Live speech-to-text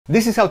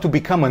This is how to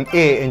become an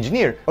AI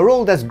engineer, a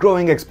role that's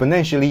growing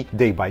exponentially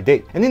day by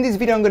day. And in this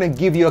video I'm going to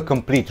give you a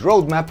complete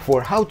roadmap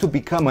for how to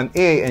become an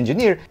AI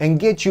engineer and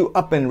get you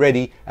up and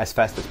ready as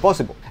fast as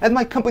possible. At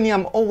my company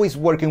I'm always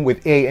working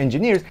with AI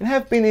engineers and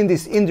have been in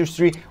this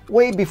industry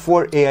way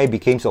before AI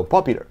became so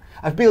popular.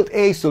 I've built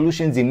AI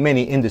solutions in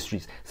many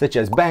industries, such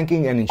as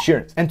banking and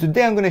insurance. And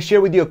today I'm going to share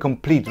with you a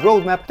complete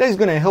roadmap that is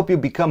going to help you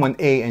become an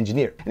AI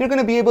engineer. And you're going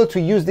to be able to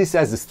use this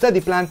as a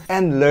study plan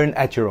and learn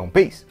at your own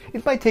pace.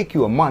 It might take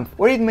you a month,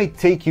 or it may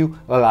take you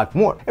a lot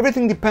more.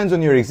 Everything depends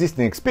on your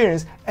existing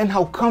experience and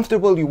how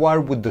comfortable you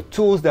are with the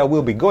tools that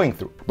we'll be going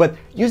through. But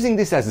using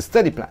this as a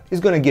study plan is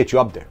going to get you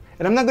up there.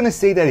 And I'm not going to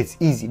say that it's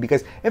easy,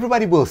 because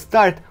everybody will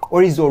start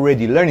or is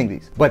already learning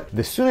these. But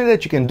the sooner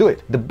that you can do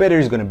it, the better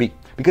it's going to be.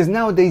 Because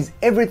nowadays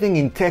everything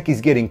in tech is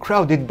getting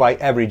crowded by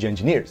average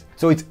engineers.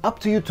 So it's up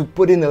to you to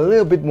put in a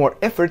little bit more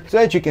effort so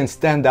that you can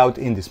stand out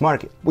in this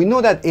market. We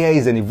know that AI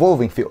is an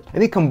evolving field,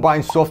 and it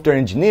combines software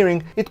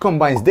engineering, it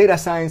combines data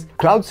science,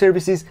 cloud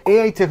services,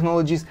 AI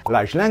technologies,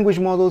 large language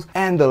models,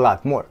 and a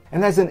lot more.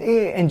 And as an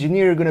AI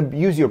engineer, you're going to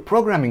use your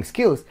programming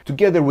skills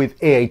together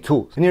with AI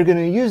tools. And you're going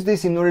to use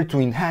this in order to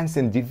enhance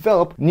and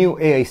develop new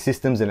AI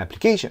systems and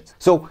applications.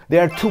 So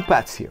there are two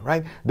paths here,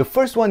 right? The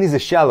first one is a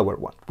shallower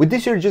one. With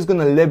this, you're just going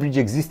to leverage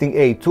existing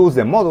AI tools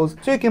and models,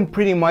 so you can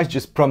pretty much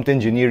just prompt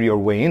engineer your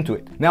way into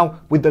it. Now,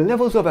 with the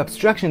levels of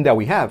abstraction that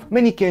we have,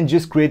 many can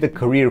just create a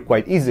career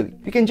quite easily.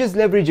 You can just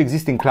leverage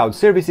existing cloud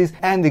services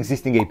and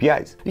existing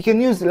APIs. You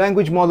can use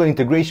language model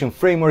integration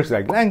frameworks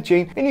like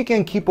LangChain, and you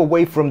can keep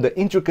away from the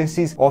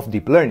intricacies of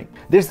deep learning.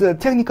 There's a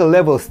technical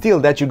level still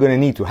that you're going to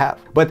need to have,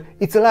 but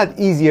it's a lot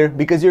easier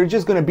because you're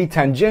just going to be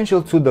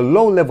tangential to the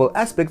low level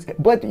aspects,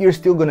 but you're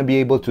still going to be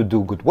able to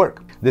do good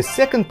work. The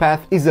second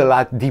path is a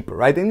lot deeper,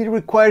 right? And it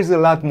requires a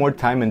lot more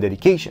time and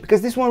dedication,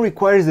 because this one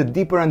requires a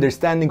deeper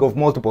understanding of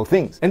multiple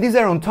things. And these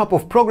are on top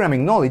of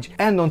programming knowledge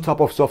and on top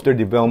of software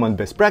development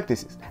best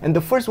practices. And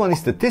the first one is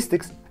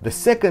statistics, the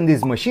second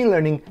is machine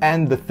learning,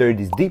 and the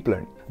third is deep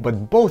learning.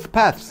 But both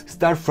paths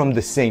start from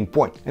the same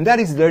point, and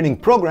that is learning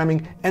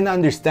programming and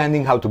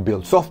understanding how to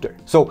build software.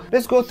 So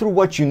let's go through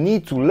what you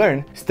need to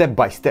learn step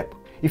by step.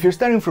 If you're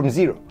starting from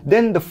zero,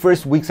 then the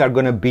first weeks are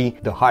going to be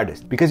the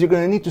hardest, because you're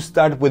going to need to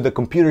start with the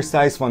computer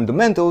science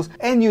fundamentals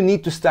and you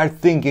need to start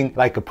thinking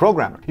like a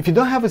programmer. If you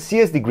don't have a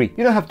CS degree,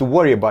 you don't have to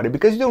worry about it,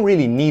 because you don't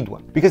really need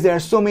one, because there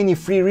are so many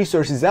free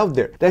resources out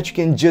there that you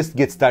can just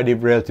get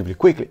started relatively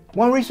quickly.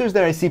 One resource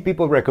that I see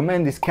people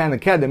recommend is Khan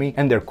Academy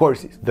and their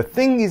courses. The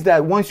thing is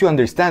that once you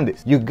understand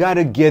this, you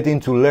gotta get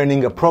into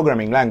learning a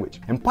programming language.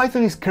 And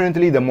Python is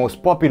currently the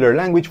most popular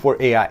language for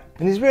AI,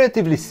 and it's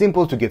relatively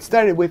simple to get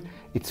started with.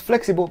 It's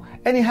flexible,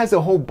 and it has a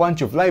whole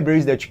bunch of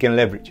libraries that you can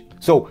leverage.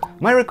 So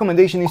my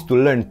recommendation is to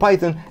learn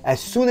Python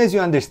as soon as you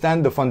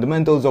understand the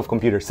fundamentals of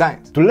computer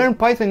science. To learn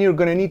Python, you're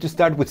going to need to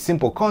start with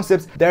simple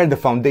concepts that are the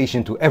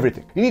foundation to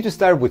everything. You need to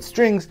start with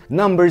strings,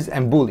 numbers,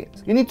 and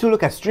booleans. You need to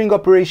look at string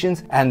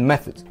operations and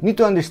methods. You need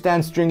to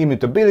understand string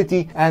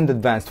immutability and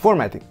advanced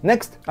formatting.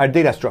 Next are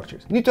data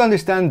structures. You need to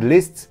understand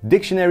lists,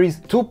 dictionaries,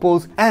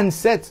 tuples, and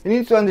sets. You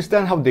need to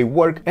understand how they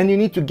work, and you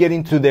need to get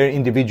into their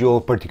individual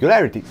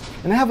particularities.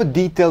 And I have a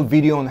detailed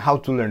video on how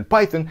to learn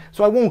Python,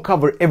 so I won't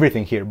cover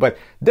everything here, but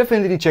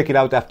definitely check it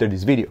out after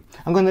this video.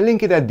 I'm going to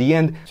link it at the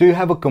end so you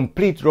have a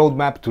complete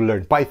roadmap to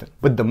learn Python.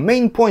 But the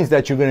main points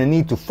that you're going to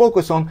need to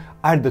focus on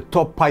are the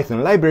top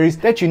Python libraries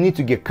that you need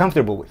to get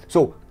comfortable with.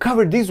 So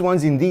cover these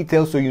ones in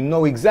detail so you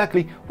know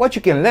exactly what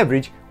you can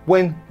leverage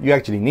when you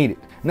actually need it.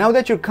 Now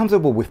that you're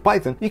comfortable with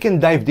Python, you can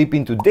dive deep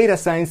into data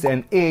science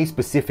and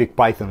AI-specific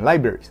Python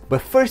libraries.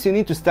 But first you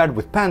need to start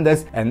with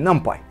pandas and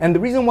NumPy. And the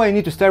reason why you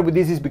need to start with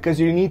this is because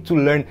you need to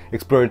learn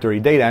exploratory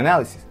data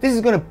analysis. This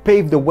is going to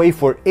pave the way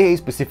for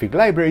AI-specific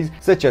libraries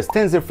such as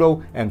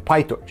TensorFlow and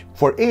PyTorch.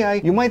 For AI,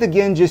 you might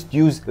again just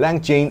use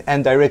LangChain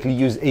and directly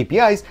use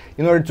APIs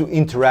in order to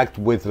interact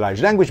with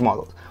large language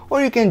models.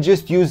 Or you can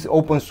just use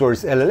open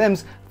source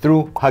LLMs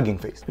through Hugging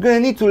Face. You're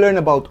going to need to learn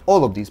about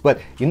all of these,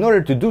 but in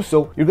order to do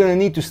so, you're going to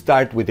need to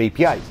start with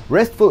APIs.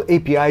 RESTful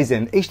APIs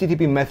and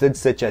HTTP methods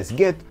such as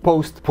get,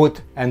 post,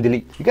 put, and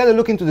delete. You got to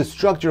look into the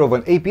structure of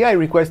an API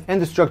request and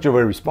the structure of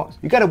a response.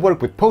 You got to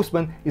work with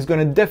Postman. It's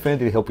going to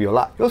definitely help you a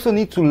lot. You also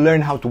need to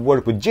learn how to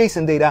work with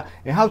JSON data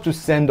and how to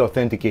send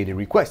authenticated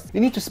requests. You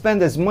need to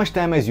spend as much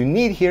time as you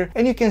need here,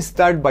 and you can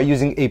start by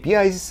using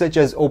APIs such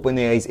as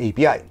OpenAI's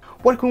API.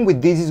 Working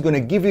with this is going to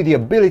give you the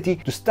ability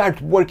to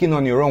start working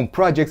on your own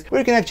projects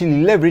where you can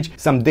actually leverage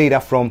some data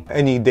from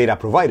any data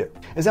provider.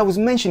 As I was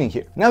mentioning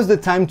here, now's the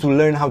time to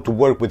learn how to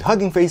work with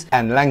Hugging Face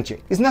and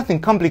LangChain. It's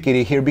nothing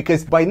complicated here,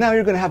 because by now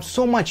you're going to have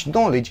so much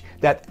knowledge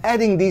that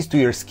adding these to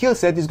your skill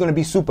set is going to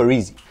be super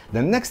easy.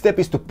 The next step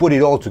is to put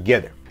it all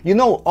together. You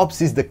know,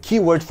 ops is the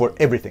keyword for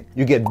everything.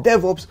 You get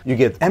DevOps, you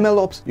get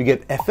MLOps, you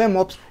get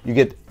FMOps, you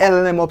get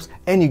LLMOps,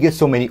 and you get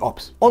so many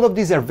ops. All of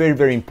these are very,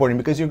 very important,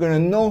 because you're going to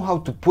know how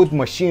to put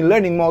machine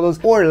learning models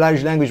or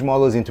large language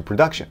models into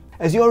production.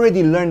 As you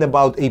already learned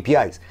about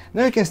APIs,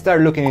 now you can start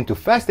looking into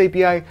Fast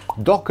API,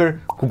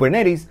 Docker,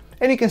 Kubernetes,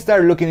 and you can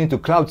start looking into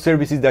cloud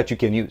services that you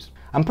can use.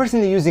 I'm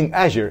personally using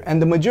Azure, and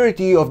the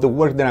majority of the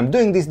work that I'm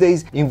doing these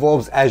days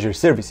involves Azure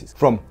services,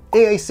 from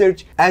AI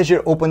search,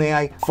 Azure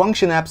OpenAI,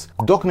 function apps,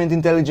 document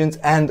intelligence,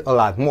 and a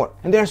lot more.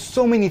 And there are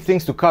so many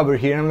things to cover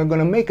here, and I'm going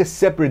to make a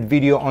separate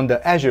video on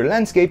the Azure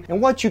landscape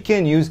and what you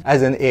can use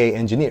as an AI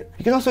engineer.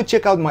 You can also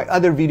check out my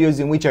other videos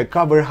in which I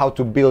cover how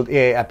to build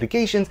AI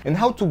applications and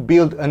how to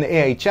build an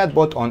AI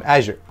chatbot on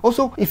Azure.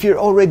 Also, if you're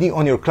already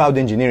on your cloud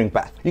engineering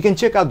path, you can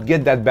check out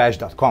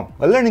getthatbadge.com,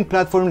 a learning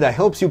platform that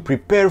helps you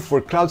prepare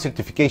for cloud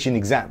certification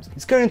exams.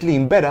 It's currently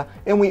in beta,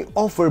 and we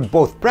offer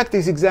both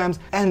practice exams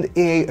and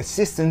AI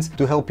assistance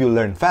to help you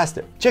learn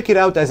faster. Check it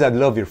out, as I'd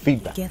love your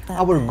feedback.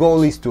 Our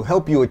goal is to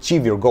help you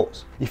achieve your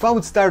goals. If I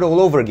would start all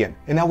over again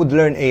and I would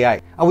learn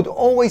AI, I would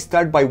always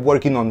start by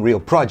working on real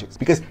projects,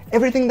 because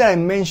everything that I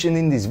mentioned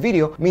in this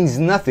video means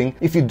nothing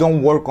if you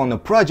don't work on a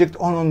project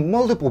or on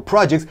multiple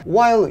projects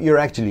while you're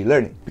actually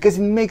learning, because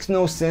it makes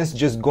no sense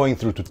just going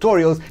through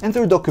tutorials and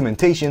through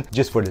documentation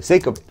just for the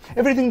sake of it.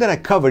 Everything that I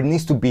covered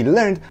needs to be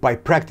learned by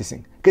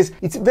practicing, because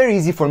it's very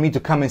easy for me to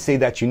come and say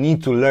that you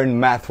need to learn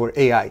math for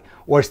AI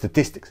or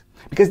statistics,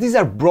 because these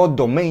are broad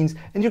domains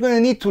and you're going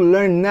to need to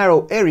learn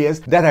narrow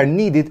areas that are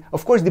needed,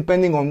 of course,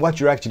 depending on what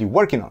you're actually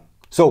working on.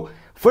 So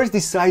first,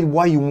 decide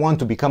why you want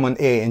to become an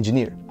AI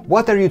engineer.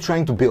 What are you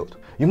trying to build?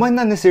 You might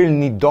not necessarily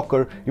need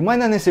Docker, you might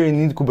not necessarily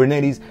need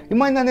Kubernetes, you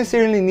might not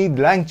necessarily need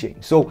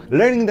LangChain, so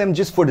learning them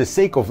just for the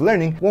sake of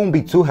learning won't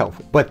be too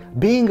helpful. But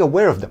being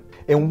aware of them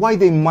and why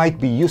they might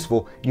be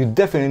useful, you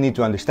definitely need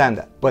to understand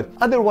that. But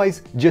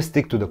otherwise, just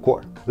stick to the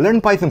core.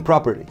 Learn Python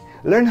properly.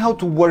 Learn how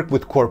to work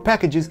with core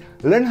packages,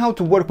 learn how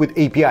to work with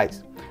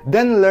APIs.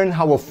 Then learn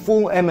how a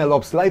full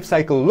MLOps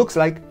lifecycle looks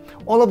like,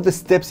 all of the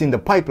steps in the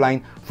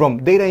pipeline,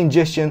 from data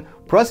ingestion,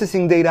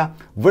 processing data,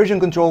 version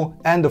control,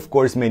 and of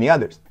course many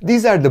others.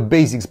 These are the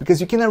basics,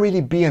 because you cannot really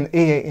be an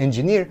AI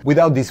engineer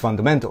without these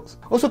fundamentals.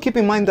 Also keep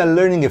in mind that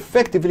learning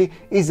effectively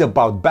is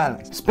about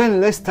balance. Spend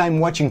less time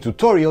watching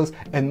tutorials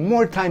and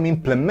more time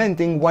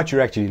implementing what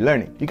you're actually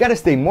learning. You gotta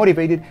stay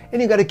motivated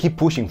and you gotta keep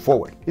pushing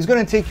forward. It's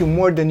gonna take you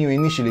more than you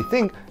initially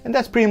think, and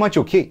that's pretty much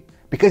okay,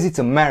 because it's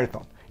a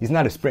marathon, it's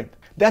not a sprint.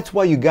 That's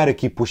why you gotta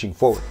keep pushing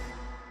forward.